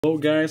Hello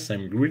guys,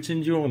 I'm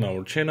greeting you on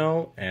our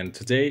channel, and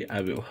today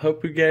I will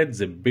help you get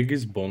the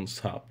biggest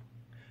bonus up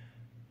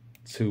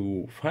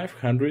to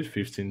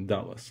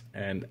 $515,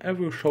 and I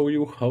will show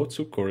you how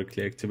to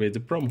correctly activate the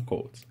promo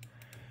code.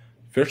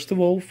 First of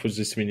all, for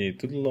this we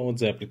need to download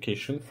the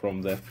application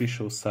from the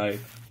official site.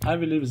 I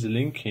will leave the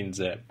link in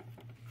the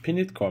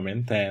pinned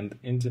comment, and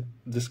in the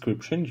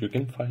description you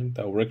can find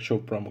our actual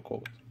promo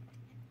code.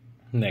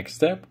 Next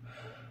step,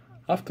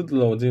 after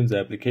downloading the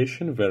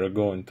application, we are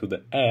going to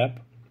the app.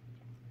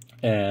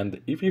 And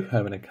if you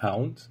have an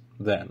account,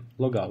 then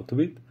log out of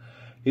it.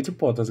 It's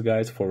important,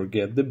 guys, for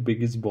get the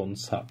biggest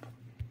bonus up.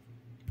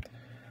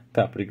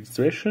 Tap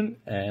registration,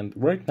 and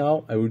right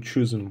now I will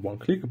choose in one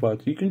click,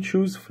 but you can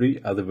choose 3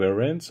 other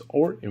variants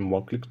or in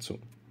one click too.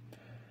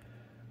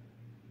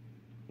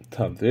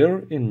 Tap there,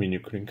 in menu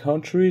current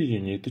country, you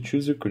need to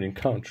choose your current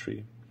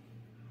country.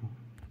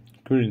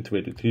 Current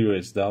value to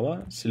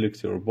 $,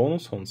 select your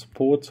bonus on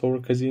sports or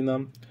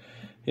casino.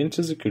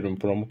 Enter the current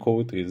promo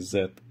code is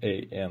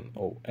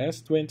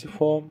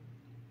ZANOS24.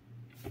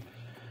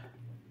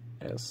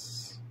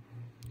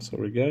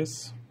 Sorry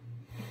guys.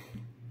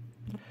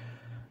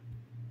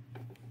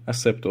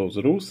 Accept all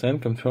the rules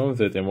and confirm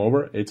that I'm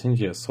over 18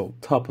 years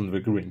old. Tap on the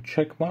green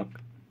check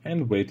mark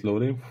and wait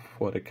loading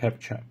for the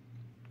captcha.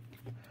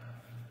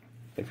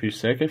 A few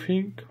seconds, I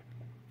think.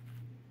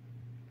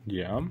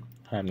 Yeah,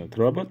 I'm not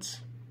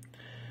robots.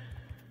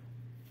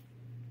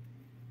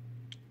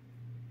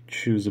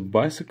 Choose the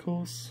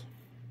bicycles,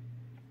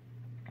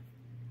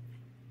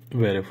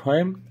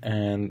 verify,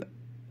 and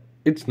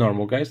it's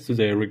normal, guys.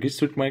 Today I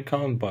registered my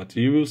account, but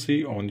you will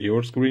see on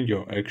your screen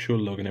your actual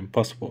login and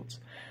passwords,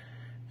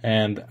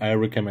 and I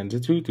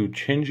recommended you to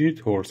change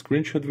it or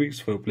screenshot this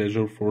for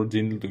pleasure for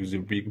the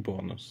big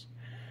bonus.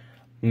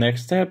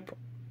 Next step,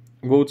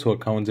 go to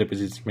account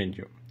deposits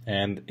menu,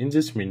 and in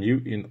this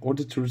menu, in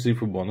order to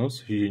receive a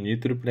bonus, you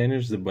need to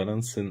replenish the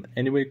balance in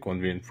any way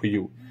convenient for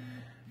you.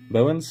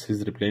 Balance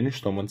is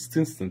replenished almost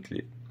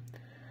instantly.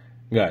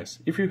 Guys,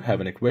 if you have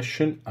any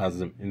question, ask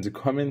them in the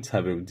comments, I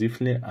will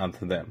definitely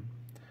answer them.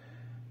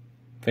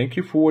 Thank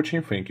you for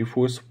watching, thank you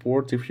for your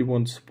support. If you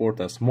want to support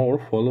us more,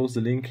 follow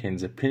the link in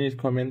the pinned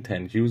comment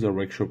and use our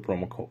actual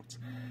promo codes.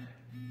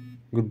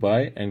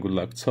 Goodbye and good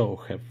luck, so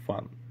have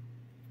fun.